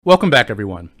Welcome back,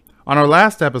 everyone. On our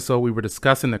last episode, we were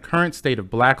discussing the current state of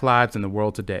Black lives in the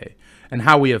world today and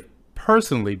how we have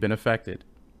personally been affected.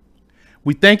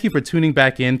 We thank you for tuning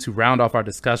back in to round off our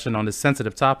discussion on this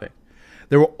sensitive topic.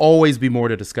 There will always be more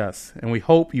to discuss, and we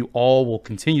hope you all will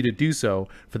continue to do so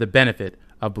for the benefit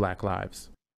of Black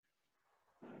lives.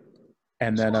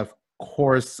 And then, of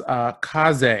course,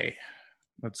 Kaze.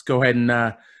 Let's go ahead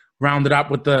and round it up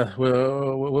with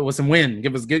some win.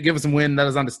 Give us some win. Let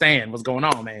us understand what's going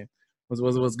on, man.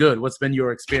 What's good? What's been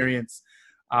your experience?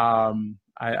 I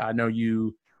know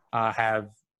you have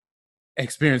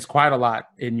experienced quite a lot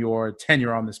in your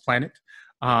tenure on this planet.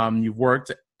 You've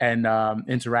worked and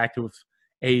interacted with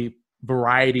a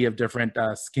variety of different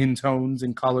skin tones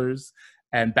and colors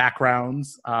and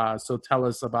backgrounds. So tell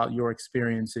us about your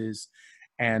experiences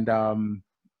and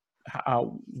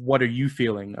what are you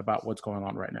feeling about what's going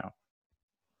on right now?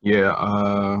 Yeah,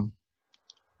 I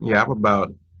have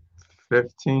about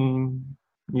 15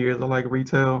 years of like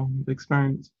retail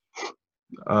experience.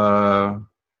 Uh,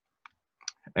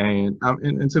 and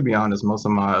to be honest, most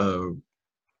of my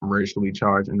racially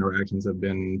charged interactions have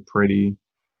been pretty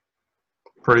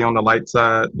on the light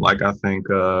side. Like I think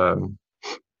even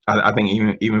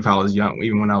if I was young,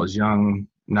 even when I was young,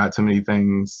 not too many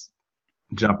things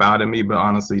jump out at me. But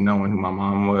honestly, knowing who my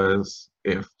mom was,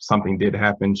 if something did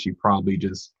happen, she probably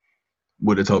just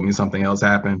would have told me something else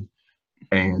happened,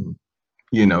 and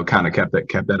kind of kept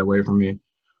that away from me.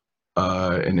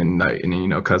 And then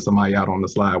cut somebody out on the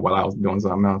slide while I was doing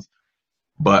something else.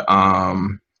 But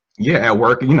yeah, at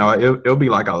work, it'll be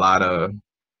like a lot of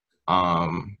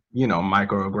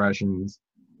microaggressions.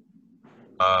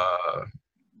 Uh,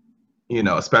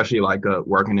 especially like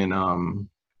working in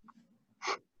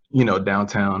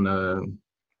downtown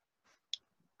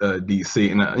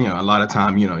DC, and a lot of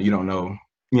time, you don't know,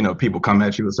 people come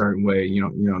at you a certain way. You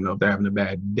don't know if they're having a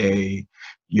bad day.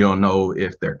 You don't know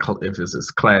if if it's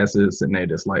his classes, and they're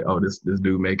just like, oh, this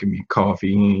dude making me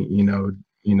coffee. He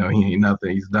ain't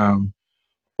nothing. He's dumb.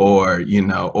 Or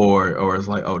it's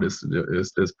like, oh, this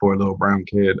poor little brown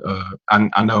kid.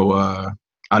 I know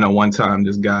one time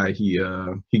this guy, he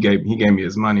gave me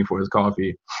his money for his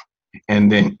coffee,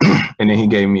 and then and then he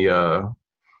gave me a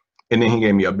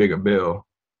bigger bill,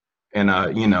 and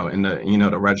and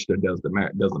the register does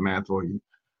the math for you,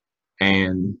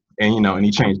 and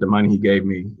he changed the money he gave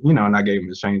me, and I gave him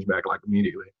his change back like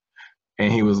immediately,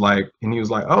 and he was like,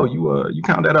 oh, you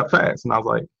count that up fast, and I was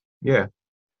like, yeah,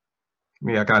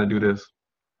 I gotta do this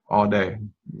all day,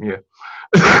 yeah.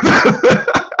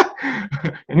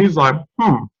 And he's like,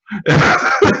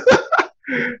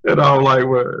 and I'm like,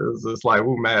 well, it's just like,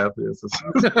 who math is?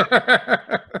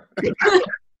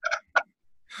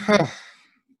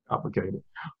 Complicated.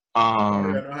 I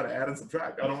know how to add and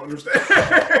subtract. I don't understand.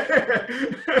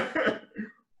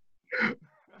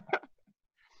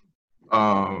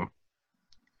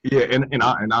 Yeah, and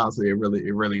honestly, it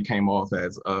really came off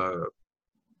as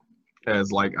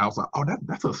like, I was like, oh,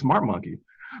 that's a smart monkey.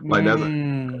 Like that's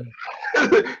I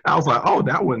was like, oh,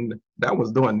 that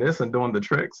was doing this and doing the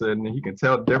tricks, and he can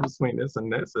tell the difference between this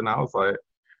and this, and I was like,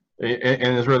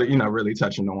 and it's really, really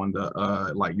touching on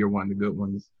the like, you're one of the good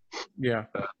ones. Yeah.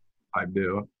 I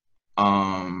do.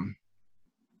 I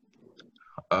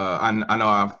know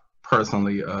I've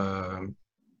personally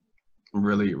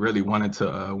really wanted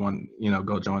to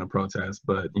go join a protest,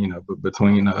 but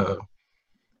between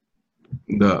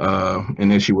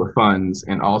an issue with funds,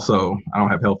 and also I don't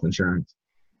have health insurance,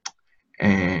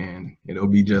 and it'll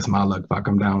be just my luck if I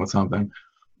come down with something.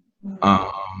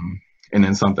 And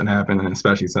then something happened, and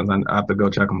especially since I have to go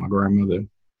check on my grandmother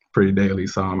pretty daily,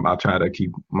 so I try to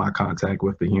keep my contact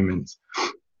with the humans,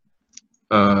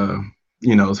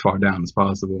 as far down as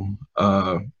possible.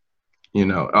 Also,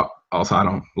 I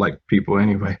don't like people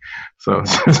anyway, so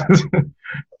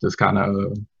just kind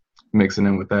of mixing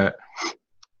in with that.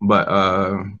 But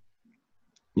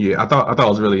yeah, I thought it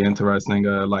was really interesting.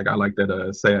 Like, I like that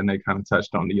Sayane kind of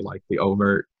touched on the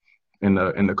overt and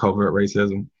the covert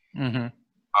racism. Mm-hmm.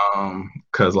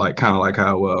 Cause like, kind of like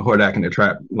how Hordak and the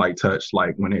Trap like touched,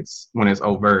 like when it's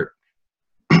overt,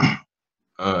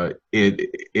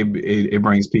 it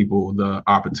brings people the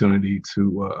opportunity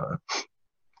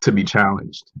to be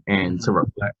challenged and to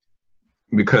reflect,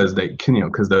 because they can,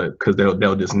 because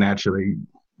they'll just naturally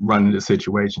run into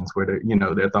situations where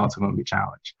their thoughts are going to be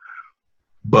challenged.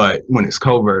 But when it's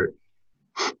covert,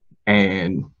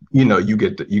 and you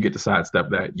get to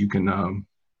sidestep that, you can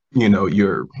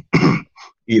you're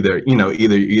either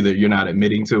you're not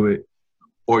admitting to it,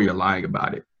 or you're lying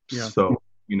about it. Yeah. So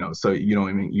so you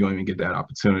don't even get that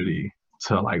opportunity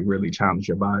to like really challenge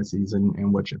your biases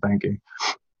and what you're thinking.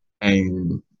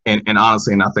 And and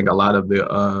honestly, and I think a lot of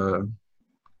the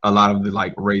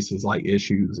like racist like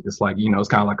issues, it's like, it's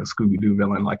kind of like a Scooby-Doo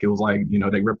villain. Like it was like,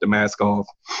 they ripped the mask off.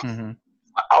 Mm-hmm.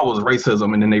 Oh, it was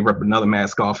racism, and then they ripped another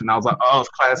mask off, and I was like, oh, it's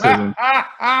classism.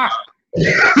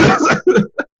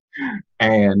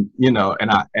 And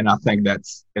and I think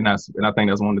that's one of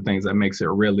the things that makes it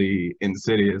really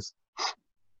insidious,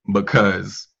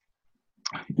 because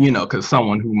because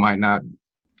someone who might not,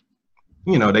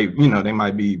 they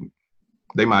might be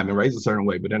raised a certain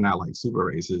way, but they're not like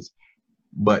super racist.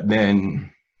 But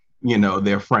then,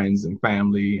 their friends and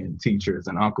family and teachers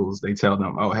and uncles, they tell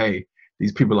them, oh, hey,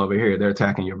 these people over here, they're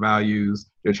attacking your values.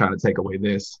 They're trying to take away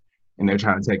this, and they're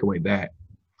trying to take away that.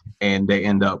 And they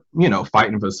end up,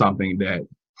 fighting for something that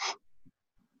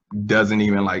doesn't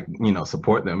even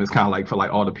support them. It's kind of like for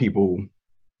like all the people,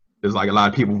 there's like a lot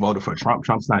of people voted for Trump.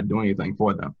 Trump's not doing anything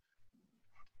for them.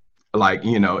 Like,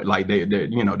 like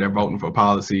they're voting for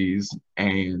policies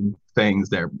and things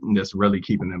that's really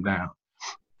keeping them down.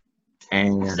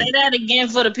 And say that again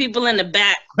for the people in the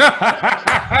back.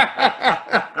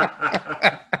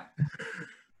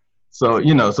 So,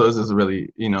 so this is really,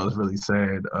 it's really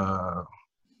sad.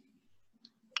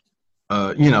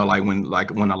 Like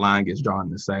when a line gets drawn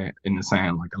in the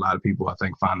sand, like a lot of people, I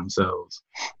think, find themselves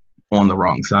on the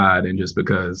wrong side, and just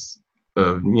because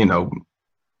of,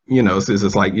 it's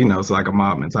just like, it's like a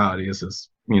mob mentality. It's just,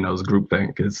 it's a group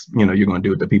thing. It's, you're going to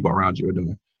do what the people around you are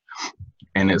doing.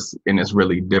 And it's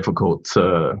really difficult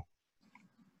to,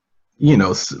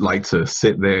 like to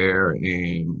sit there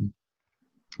and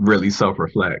really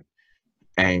self-reflect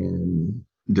and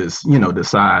just,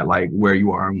 decide like where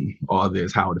you are in all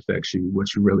this, how it affects you,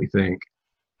 what you really think.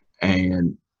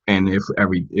 And if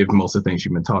most of the things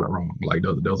you've been taught are wrong, like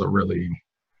those are really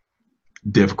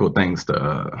difficult things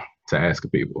to ask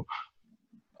of people.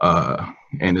 And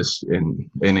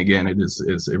again, it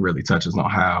really touches on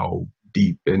how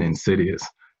deep and insidious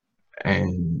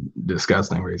and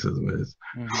disgusting racism is.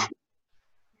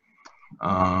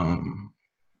 Mm-hmm.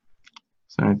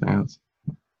 Is there anything else?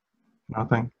 I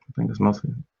think that's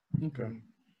mostly it. Okay.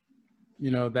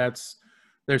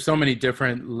 There's so many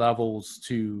different levels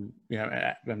to,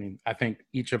 I mean, I think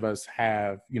each of us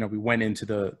have, we went into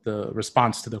the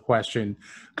response to the question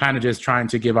kind of just trying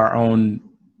to give our own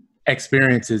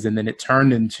experiences, and then it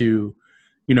turned into,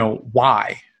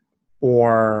 why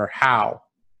or how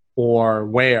or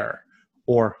where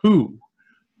or who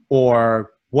or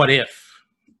what if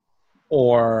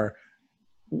or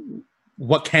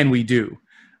what can we do.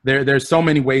 There's so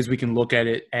many ways we can look at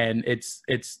it, and it's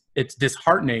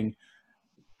disheartening.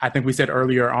 I think we said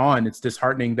earlier on, it's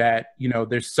disheartening that,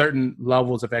 there's certain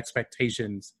levels of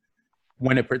expectations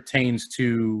when it pertains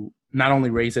to not only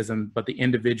racism, but the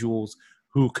individuals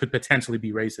who could potentially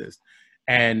be racist.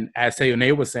 And as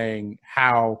Sayone was saying,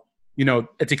 how,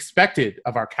 it's expected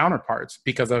of our counterparts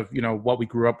because of, what we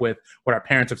grew up with, what our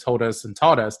parents have told us and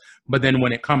taught us. But then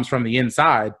when it comes from the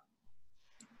inside,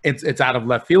 it's out of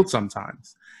left field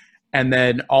sometimes. And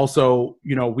then also,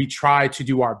 we try to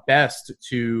do our best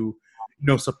to,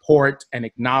 support and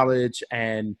acknowledge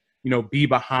and, be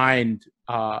behind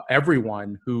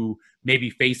everyone who may be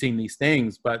facing these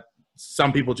things. But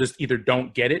some people just either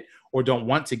don't get it or don't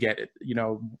want to get it.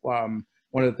 One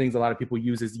of the things a lot of people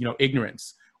use is,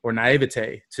 ignorance or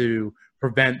naivete to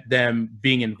prevent them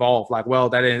being involved. Like, well,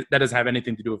 that doesn't have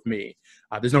anything to do with me.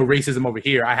 There's no racism over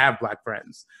here. I have Black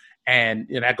friends. And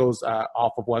that goes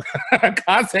off of what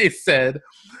Kaze said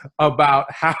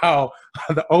about how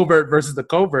the overt versus the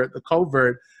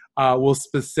covert will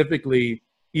specifically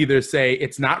either say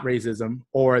it's not racism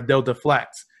or they'll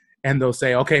deflect and they'll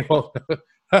say, okay, well,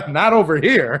 not over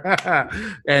here.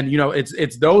 And,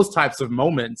 it's those types of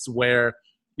moments where,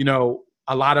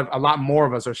 a lot more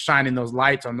of us are shining those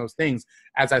lights on those things.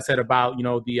 As I said about, the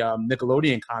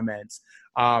Nickelodeon comments.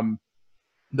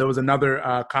 There was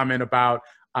another comment about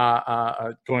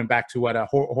going back to what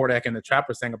Hordak and the Trap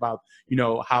were saying about,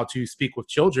 how to speak with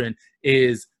children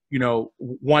is,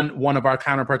 one of our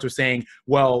counterparts was saying,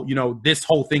 well, this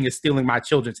whole thing is stealing my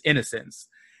children's innocence.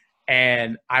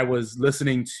 And I was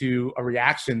listening to a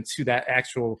reaction to that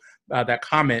actual that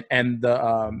comment, and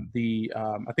I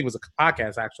think it was a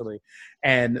podcast actually,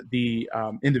 and the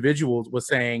individual was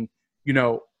saying,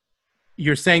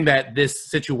 you're saying that this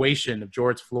situation of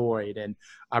George Floyd and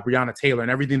Breonna Taylor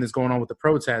and everything that's going on with the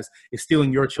protests is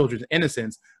stealing your children's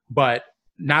innocence, but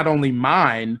not only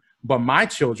mine, but my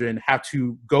children have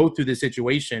to go through this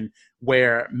situation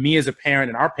where me as a parent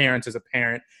and our parents as a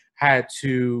parent had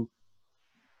to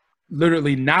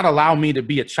literally not allow me to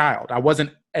be a child.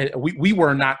 We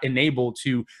were not enabled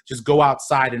to just go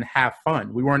outside and have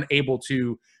fun. We weren't able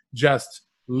to just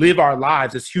live our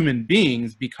lives as human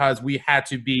beings because we had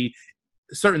to be,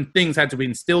 certain things had to be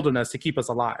instilled in us to keep us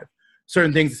alive.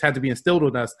 Certain things had to be instilled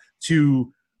in us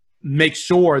to make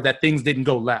sure that things didn't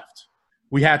go left.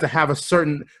 We had to have a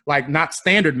certain, like, not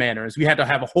standard manners. We had to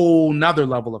have a whole nother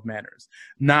level of manners,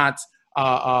 not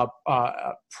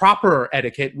proper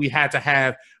etiquette. We had to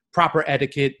have proper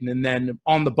etiquette, and then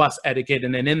on the bus etiquette,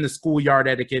 and then in the schoolyard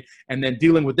etiquette, and then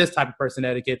dealing with this type of person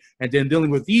etiquette, and then dealing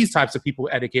with these types of people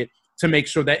etiquette to make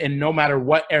sure that in no matter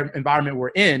what environment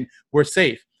we're in, we're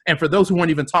safe. And for those who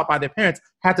weren't even taught by their parents,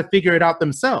 had to figure it out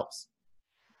themselves.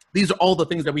 These are all the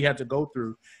things that we had to go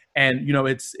through. And, you know,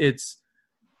 it's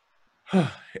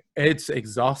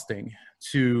exhausting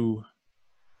to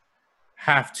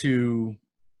have to,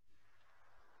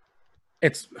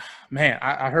 man,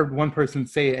 I heard one person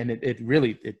say it, and it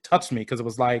really touched me, because it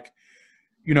was like,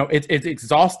 you know, it's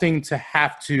exhausting to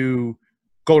have to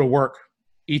go to work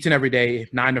each and every day,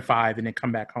 9 to 5, and then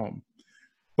come back home.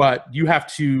 But you have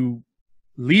to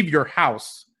leave your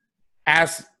house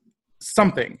as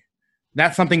something.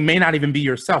 That something may not even be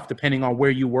yourself, depending on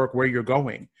where you work, where you're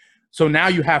going. So now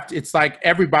you have to, it's like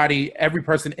every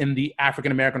person in the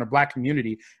African-American or Black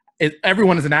community,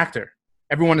 everyone is an actor.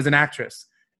 Everyone is an actress.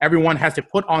 Everyone has to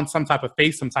put on some type of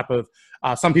face, some type of,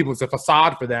 some people it's a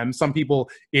facade for them. Some people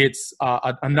it's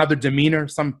another demeanor.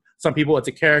 Some people it's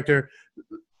a character.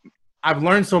 I've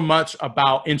learned so much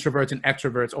about introverts and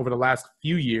extroverts over the last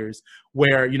few years,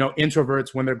 where, you know,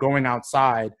 introverts, when they're going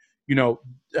outside, you know,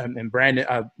 and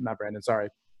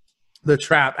the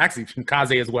Trap, actually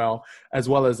Kaze as well as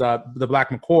the Black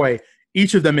McCoy,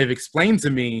 each of them have explained to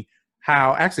me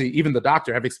how, actually even the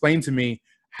Doctor have explained to me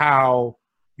how,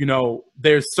 you know,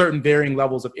 there's certain varying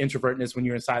levels of introvertness when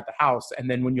you're inside the house, and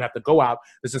then when you have to go out,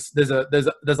 there's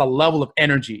a level of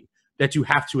energy that you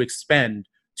have to expend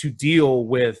to deal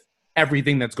with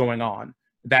everything that's going on.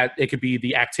 That it could be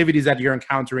the activities that you're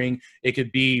encountering, it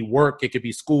could be work, it could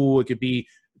be school, it could be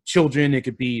children, it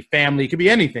could be family, it could be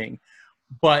anything.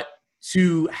 But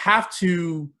to have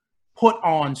to put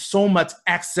on so much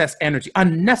excess energy,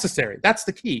 unnecessary, that's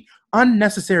the key,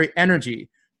 unnecessary energy,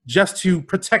 just to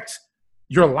protect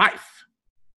your life.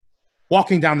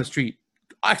 Walking down the street,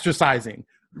 exercising,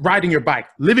 riding your bike,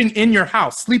 living in your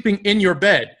house, sleeping in your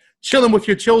bed, chilling with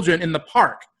your children in the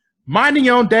park, minding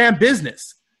your own damn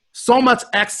business. So much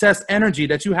excess energy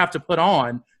that you have to put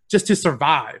on just to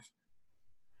survive.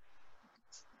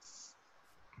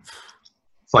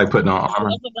 It's like putting on armor.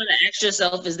 I'm going to ask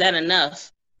yourself, is that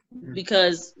enough?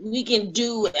 Because we can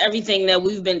do everything that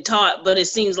we've been taught, but it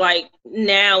seems like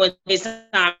now in this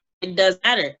time it does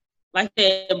matter. Like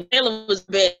Bayla was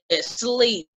bed,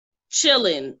 sleep,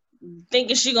 chilling,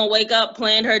 thinking she's gonna wake up,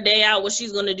 plan her day out, what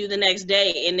she's gonna do the next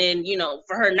day, and then, you know,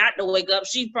 for her not to wake up,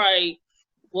 she probably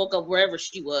woke up wherever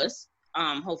she was.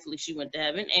 Hopefully she went to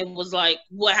heaven, and was like,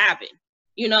 what happened?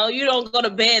 You know, you don't go to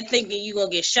bed thinking you're gonna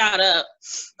get shot up,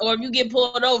 or if you get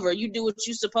pulled over, you do what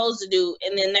you're supposed to do,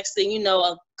 and then next thing you know,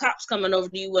 a cop's coming over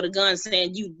to you with a gun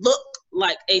saying you look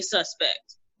like a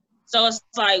suspect. So it's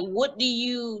like, what do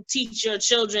you teach your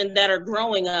children that are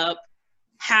growing up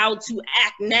how to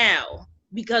act now?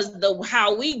 Because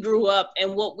how we grew up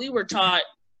and what we were taught,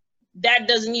 that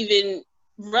doesn't even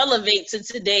relevate to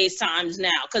today's times now,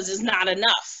 because it's not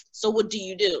enough. So what do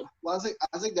you do? Well,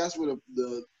 I think that's where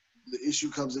the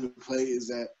issue comes into play, is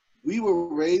that we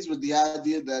were raised with the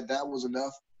idea that that was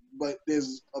enough, but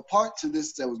there's a part to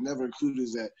this that was never included,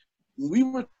 is that when we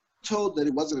were told that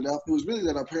it wasn't enough, it was really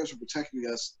that our parents were protecting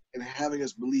us and having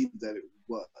us believe that it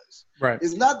was. Right.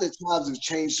 It's not that times have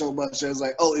changed so much as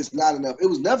like, oh, it's not enough. It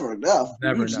was never enough.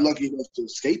 Never we were just lucky enough to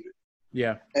escape it.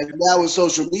 Yeah. And now with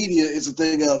social media, it's a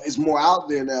thing of, it's more out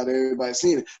there now that everybody's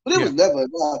seeing it. But it was never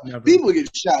enough. Never. People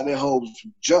get shot in their homes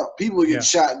from jump. People get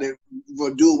shot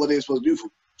for doing what they're supposed to do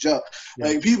from jump. Yeah.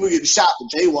 Like, people get shot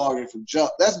for jaywalking from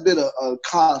jump. That's been a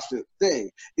constant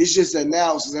thing. It's just that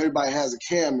now, since everybody has a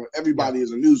camera, everybody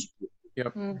is a news reporter. Yep.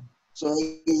 Mm-hmm. So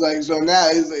it's like, so now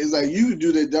it's like, you can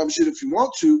do that dumb shit if you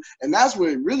want to, and that's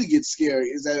where it really gets scary.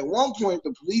 Is that at one point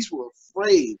the police were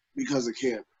afraid because of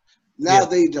cameras. Now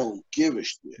they don't give a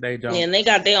shit. They don't. Yeah, and they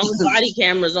got their own body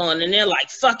cameras on, and they're like,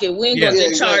 "Fuck it, we ain't gonna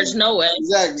get charged no way."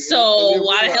 Exactly. So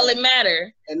why the hell it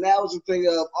matter? And now it's the thing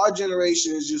of, our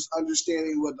generation is just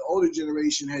understanding what the older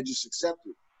generation had just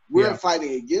accepted. We're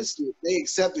fighting against it. They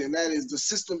accept it, and that is, the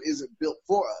system isn't built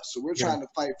for us. So we're trying to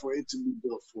fight for it to be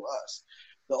built for us.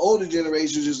 The older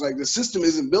generation is just like, the system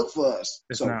isn't built for us,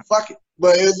 so fuck it.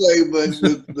 But it's like,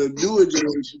 but the newer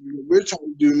generation, what we're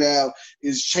trying to do now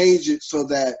is change it so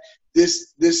that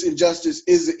this injustice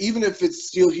is, even if it's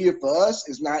still here for us,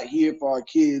 it's not here for our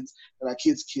kids and our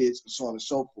kids' kids, and so on and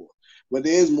so forth. where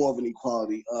there is more of an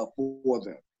equality for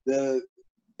them.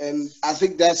 And I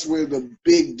think that's where the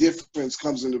big difference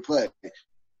comes into play.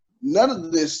 None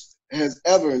of this has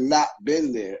ever not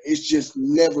been there. It's just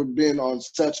never been on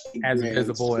such a As grand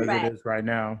visible as scale. it is right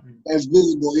now. As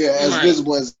visible, yeah, as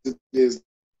visible as it is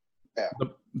now.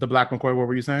 The Black McCoy, what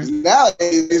were you saying?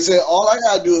 Nowadays, they say all I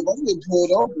gotta do if I'm getting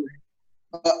pulled over.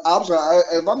 I'm sorry,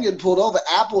 if I'm getting pulled over,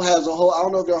 Apple has a whole. I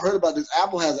don't know if y'all heard about this.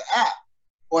 Apple has an app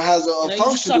or has a function.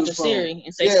 You just talk to Siri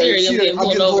and say, Siri, I'm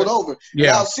getting pulled over.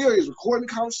 Yeah. Now Siri is recording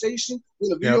the conversation,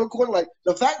 doing a video recording. Like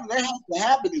the fact that has to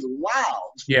happen is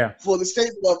wild. Yeah. For the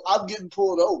statement of I'm getting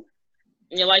pulled over.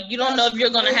 You're like, you don't know if you're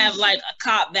gonna have like a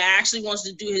cop that actually wants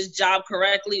to do his job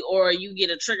correctly, or you get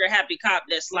a trigger happy cop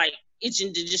that's like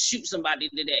itching to just shoot somebody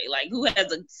today. Like who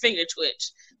has a finger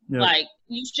twitch? Yeah. Like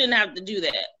you shouldn't have to do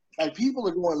that. Like people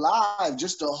are going live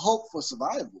just to hope for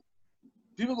survival.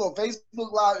 People go on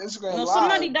Facebook Live, Instagram Live.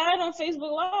 Somebody died on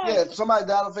Facebook Live. Yeah, somebody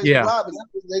died on Facebook Live,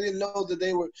 but they didn't know that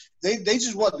they were. They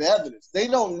just want the evidence. They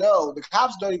don't know. The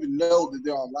cops don't even know that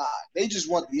they're on live. They just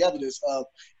want the evidence of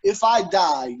if I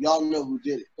die, y'all know who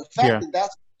did it. The fact that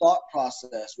that's the thought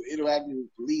process with interacting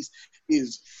with police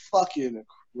is fucking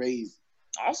crazy.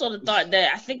 Also, the thought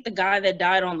that I think the guy that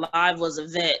died on live was a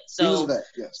vet. So, he was a vet,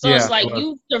 yes. So it's like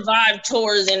you survived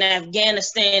tours in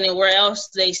Afghanistan and where else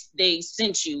they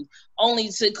sent you, only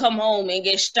to come home and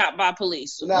get shot by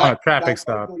police. So now, traffic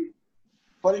stop.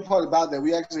 Funny part about that,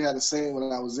 we actually had a saying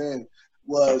when I was in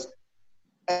was,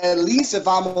 at least if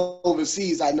I'm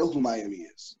overseas, I know who my enemy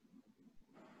is.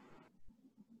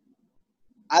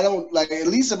 I don't like. At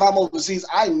least if I'm overseas,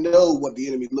 I know what the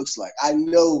enemy looks like. I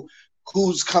know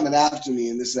who's coming after me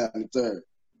in this, that, and the third.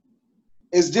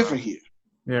 It's different here.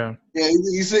 Yeah. Yeah,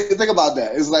 you think about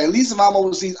that. It's like, at least if I'm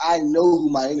overseas, I know who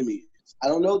my enemy is. I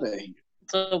don't know that here.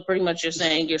 So pretty much you're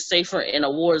saying you're safer in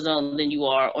a war zone than you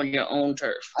are on your own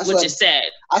turf, which is sad.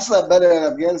 I slept better in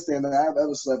Afghanistan than I've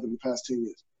ever slept in the past 10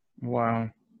 years. Wow.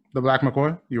 The Black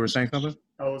McCoy, you were saying something?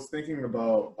 I was thinking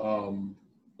about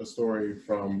a story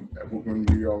from when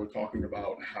we all were talking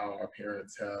about how our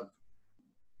parents have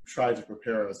tried to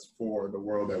prepare us for the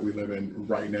world that we live in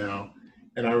right now.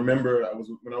 And I remember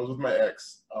when I was with my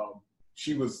ex,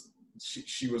 she was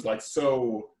like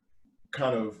so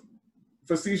kind of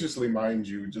facetiously, mind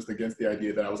you, just against the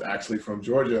idea that I was actually from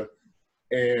Georgia.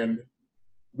 And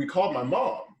we called my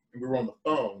mom and we were on the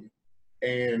phone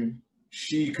and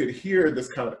she could hear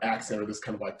this kind of accent or this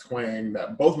kind of like twang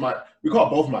that we called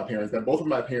both of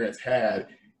my parents had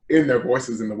in their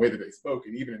voices and the way that they spoke,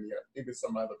 and even in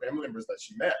some other family members that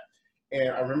she met. And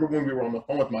I remember when we were on the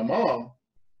phone with my mom,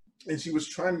 and she was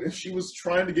trying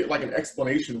to get like an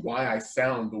explanation why I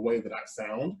sound the way that I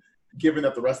sound, given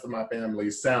that the rest of my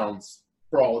family sounds,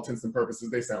 for all intents and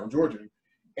purposes, they sound Georgian.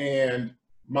 And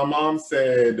my mom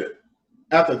said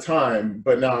at the time,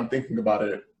 but now I'm thinking about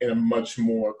it in a much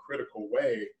more critical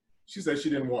way, she said she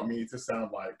didn't want me to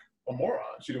sound like a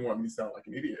moron. She didn't want me to sound like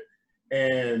an idiot.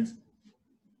 And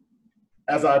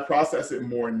as I process it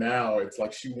more now, it's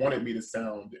like she wanted me to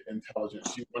sound intelligent.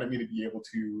 She wanted me to be able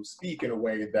to speak in a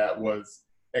way that was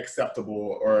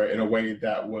acceptable or in a way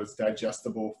that was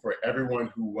digestible for everyone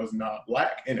who was not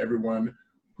Black and everyone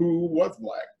who was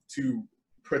Black, to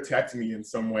protect me in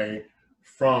some way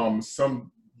from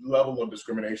some level of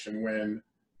discrimination when,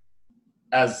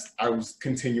 as I was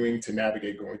continuing to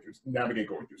navigate going through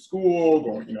school,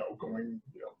 going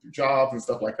through jobs and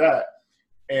stuff like that.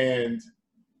 And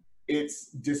it's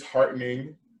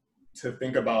disheartening to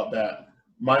think about that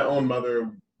my own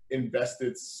mother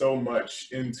invested so much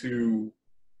into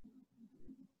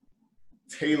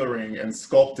tailoring and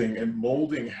sculpting and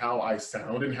molding how I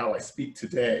sound and how I speak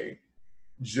today,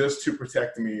 just to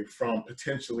protect me from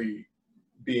potentially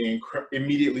being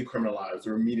immediately criminalized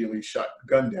or immediately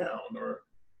gunned down or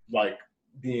like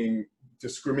being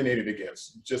discriminated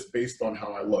against just based on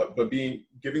how I look, but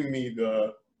giving me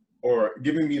the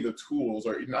tools,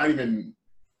 or not even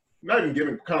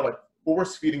giving, kind of like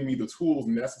force feeding me the tools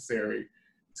necessary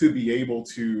to be able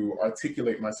to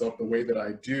articulate myself the way that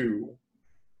I do,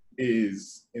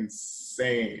 is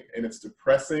insane. And it's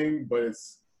depressing, but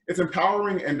it's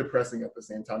empowering and depressing at the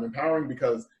same time. Empowering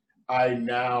because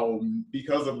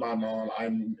because of my mom,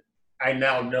 I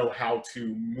now know how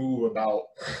to move about,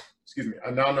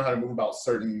 I now know how to move about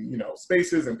certain,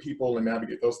 spaces and people and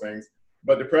navigate those things.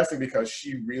 But depressing because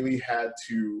she really had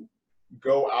to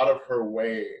go out of her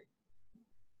way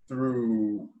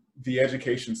through the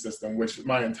education system, which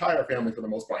my entire family for the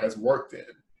most part has worked in,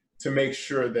 to make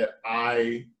sure that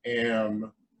I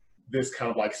am this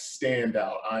kind of like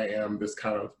standout. I am this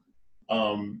kind of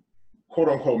quote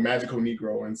unquote magical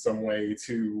Negro in some way,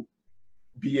 to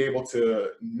be able to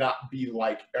not be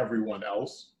like everyone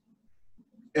else.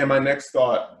 And my next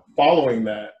thought following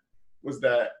that was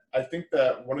that I think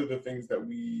that one of the things that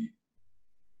we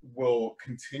will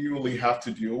continually have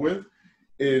to deal with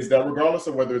is that regardless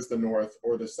of whether it's the North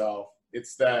or the South,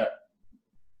 it's that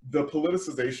the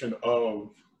politicization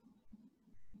of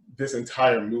this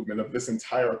entire movement, of this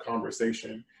entire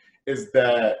conversation, is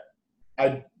that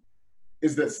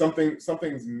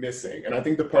something's missing. And I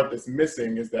think the part that's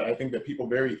missing is that I think that people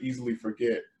very easily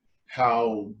forget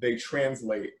how they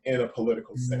translate in a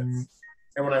political sense.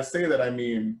 And when I say that, I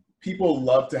mean, people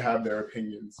love to have their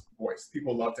opinions voiced.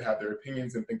 People love to have their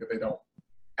opinions and think that they don't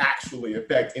actually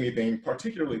affect anything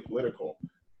particularly political.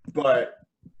 But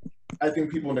I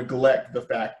think people neglect the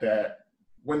fact that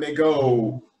when they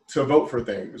go to vote for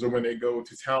things, or when they go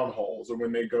to town halls, or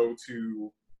when they go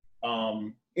to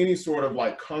any sort of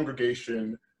like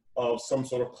congregation of some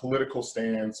sort of political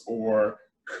stance or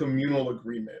communal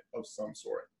agreement of some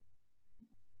sort,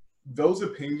 those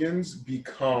opinions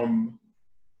become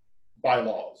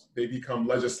bylaws, they become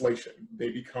legislation, they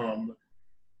become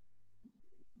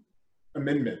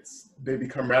amendments, they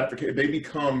become ratification, they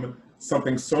become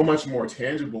something so much more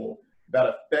tangible that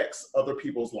affects other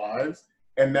people's lives.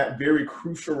 And that very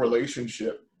crucial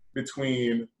relationship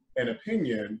between an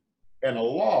opinion and a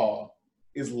law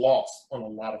is lost on a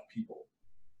lot of people.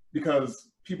 Because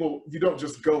people, you don't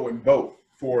just go and vote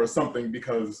for something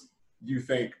because you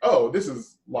think, oh, this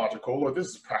is logical, or this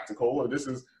is practical, or this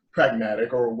is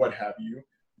pragmatic, or what have you.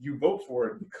 You vote for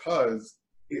it because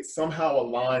it somehow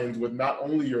aligns with not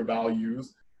only your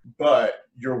values, but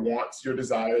your wants, your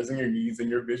desires, and your needs, and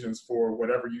your visions for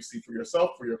whatever you see for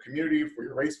yourself, for your community, for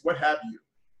your race, what have you.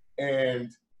 And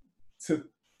to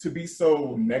be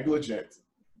so negligent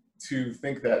to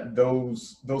think that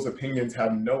those opinions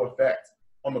have no effect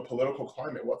on the political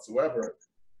climate whatsoever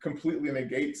completely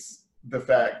negates the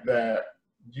fact that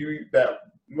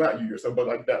not you yourself, but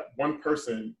like that one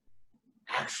person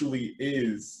actually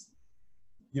is,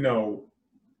 you know,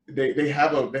 they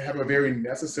have a very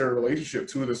necessary relationship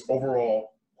to this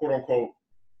overall quote unquote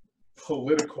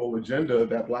political agenda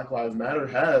that Black Lives Matter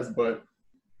has. But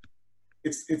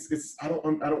it's I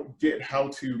don't get how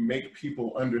to make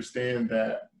people understand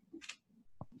that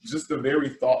just the very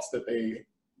thoughts that they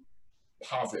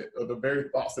posit, or the very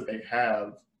thoughts that they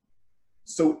have,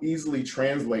 so easily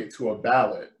translate to a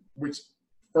ballot, which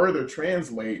further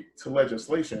translate to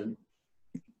legislation.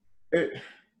 I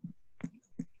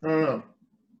don't know.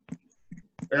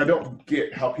 And I don't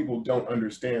get how people don't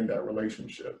understand that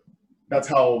relationship. That's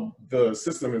how the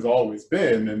system has always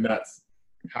been, and that's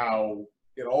how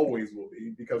it always will be,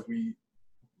 because the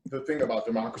thing about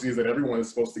democracy is that everyone is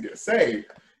supposed to get a say,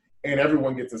 and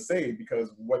everyone gets a say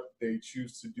because what they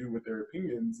choose to do with their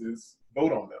opinions is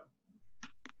vote on them.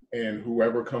 And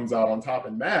whoever comes out on top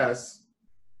in mass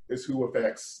is who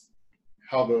affects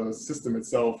how the system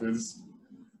itself is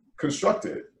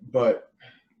constructed. But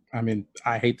I mean,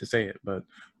 I hate to say it, but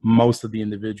most of the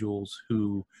individuals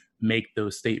who make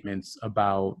those statements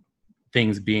about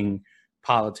things being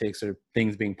politics or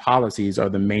things being policies are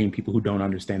the main people who don't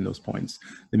understand those points.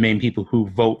 The main people who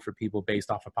vote for people based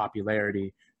off of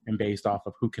popularity and based off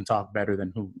of who can talk better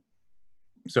than who.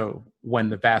 So when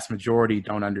the vast majority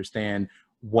don't understand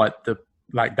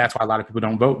that's why a lot of people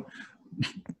don't vote.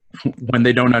 When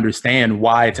they don't understand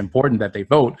why it's important that they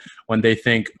vote, when they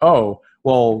think, oh,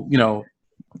 well, you know,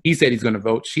 he said he's going to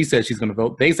vote, she said she's going to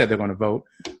vote, they said they're going to vote,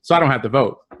 so I don't have to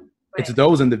vote. Right. It's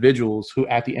those individuals who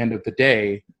at the end of the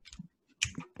day,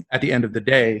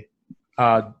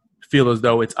 feel as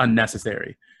though it's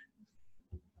unnecessary.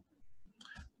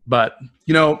 But,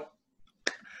 you know,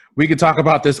 we could talk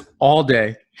about this all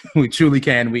day. We truly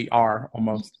can. We are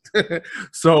almost.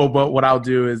 So, but what I'll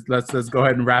do is let's go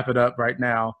ahead and wrap it up right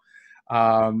now.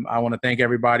 I want to thank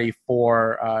everybody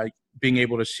for being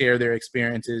able to share their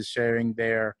experiences, sharing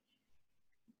their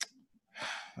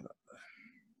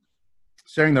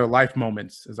life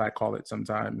moments, as I call it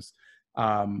sometimes.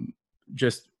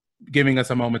 Just giving us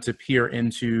a moment to peer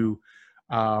into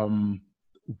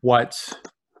what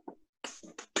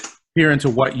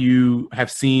you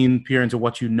have seen, peer into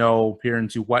what you know, peer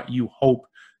into what you hope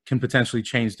can potentially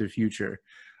change the future.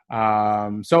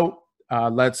 So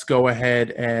let's go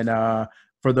ahead and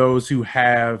for those who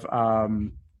have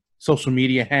social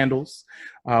media handles,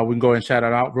 we can go and shout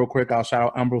it out real quick. I'll shout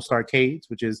out Umbral Starcades,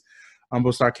 which is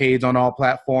Umbral Starcades on all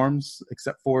platforms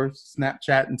except for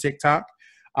Snapchat and TikTok.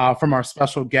 From our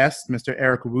special guest, Mr.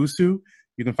 Eric Owusu.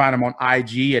 You can find him on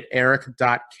IG at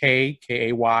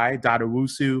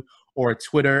eric.kay.owusu, or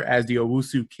Twitter as the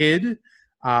Owusu Kid.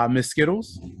 Miss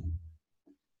Skittles.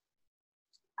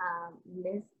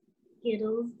 Miss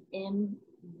Skittles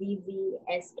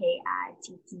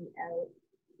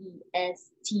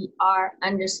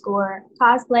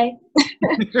ZZSKITTLESTR_cosplay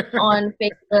on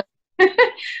Facebook,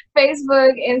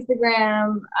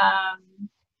 Instagram,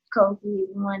 Kofi, if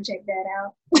you want to check that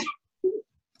out.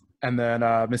 And then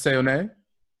Miss Sayone?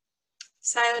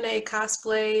 Sayone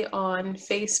Cosplay on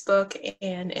Facebook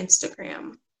and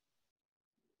Instagram.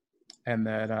 And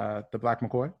then the Black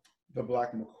McCoy? The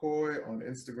Black McCoy on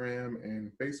Instagram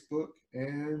and Facebook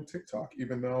and TikTok,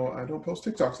 even though I don't post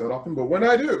TikToks that often, but when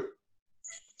I do,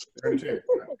 they're entertaining.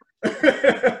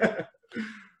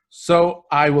 So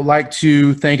I would like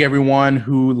to thank everyone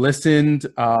who listened.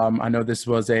 I know this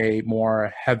was a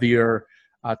more heavier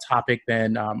topic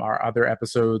than our other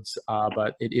episodes,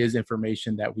 but it is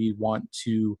information that we want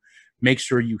to make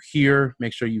sure you hear,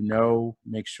 make sure you know,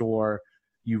 make sure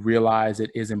you realize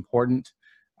it is important.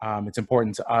 It's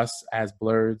important to us as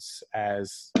Blurs,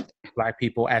 as Black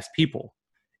people, as people.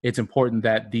 It's important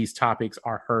that these topics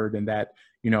are heard and that,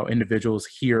 individuals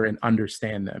hear and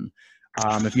understand them.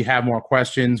 If you have more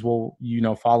questions, we'll,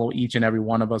 follow each and every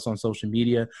one of us on social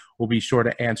media. We'll be sure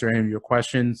to answer any of your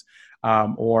questions,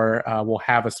 or we'll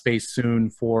have a space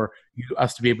soon for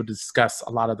us to be able to discuss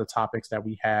a lot of the topics that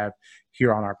we have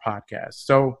here on our podcast.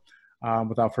 So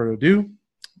without further ado,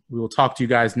 we will talk to you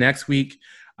guys next week.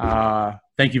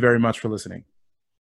 Thank you very much for listening.